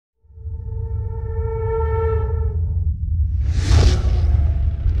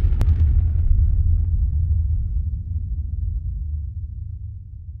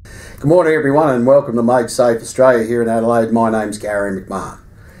Good morning everyone and welcome to MakeSafe Australia here in Adelaide. My name's Gary McMahon.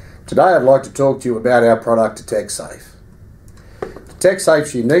 Today I'd like to talk to you about our product Detectsafe.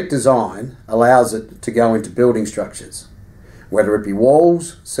 Detectsafe's unique design allows it to go into building structures, whether it be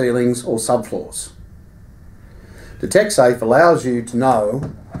walls, ceilings or subfloors. Detectsafe allows you to know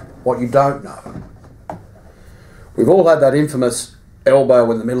what you don't know. We've all had that infamous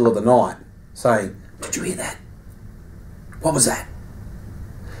elbow in the middle of the night saying, "Did you hear that? What was that?"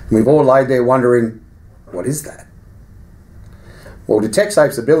 And we've all laid there wondering, what is that? Well,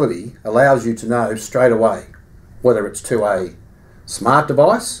 Detectsafe's ability allows you to know straight away whether it's to a smart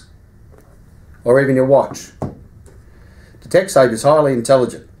device or even your watch. Detectsafe is highly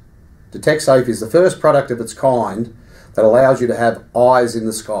intelligent. Detectsafe is the first product of its kind that allows you to have eyes in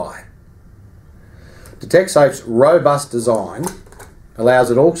the sky. Detectsafe's robust design allows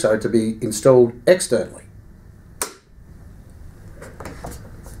it also to be installed externally.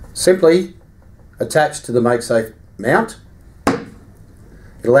 Simply attached to the MakeSafe mount,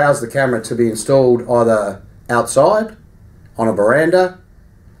 it allows the camera to be installed either outside, on a veranda,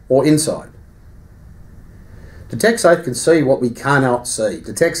 or inside. Detectsafe can see what we cannot see.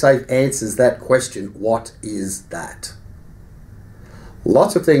 Detectsafe answers that question, what is that?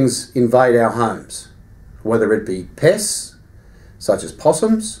 Lots of things invade our homes, whether it be pests, such as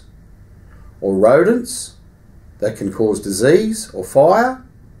possums, or rodents that can cause disease or fire,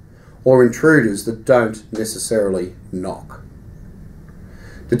 or intruders that don't necessarily knock.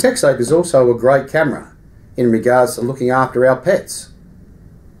 Detectsafe is also a great camera in regards to looking after our pets.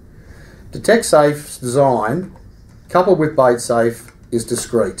 Detectsafe's design, coupled with MakeSafe, is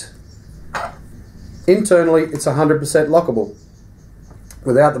discreet. Internally, it's 100% lockable.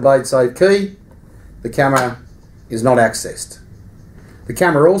 Without the MakeSafe key, the camera is not accessed. The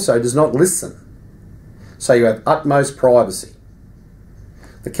camera also does not listen, so you have utmost privacy.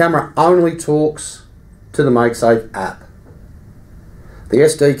 The camera only talks to the MakeSafe app. The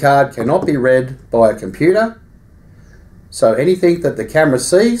SD card cannot be read by a computer, so anything that the camera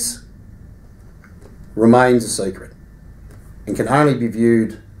sees remains a secret and can only be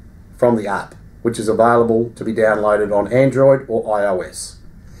viewed from the app, which is available to be downloaded on Android or iOS.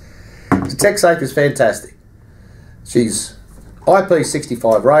 Detectsafe is fantastic. She's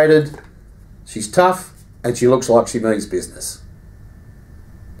IP65 rated, she's tough, and she looks like she means business.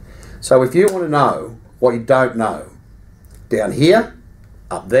 So if you want to know what you don't know, down here,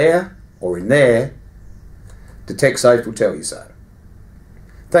 up there, or in there, Detectsafe will tell you so.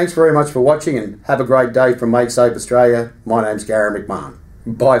 Thanks very much for watching and have a great day from MakeSafe Australia. My name's Gary McMahon.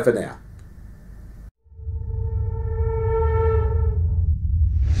 Bye for now.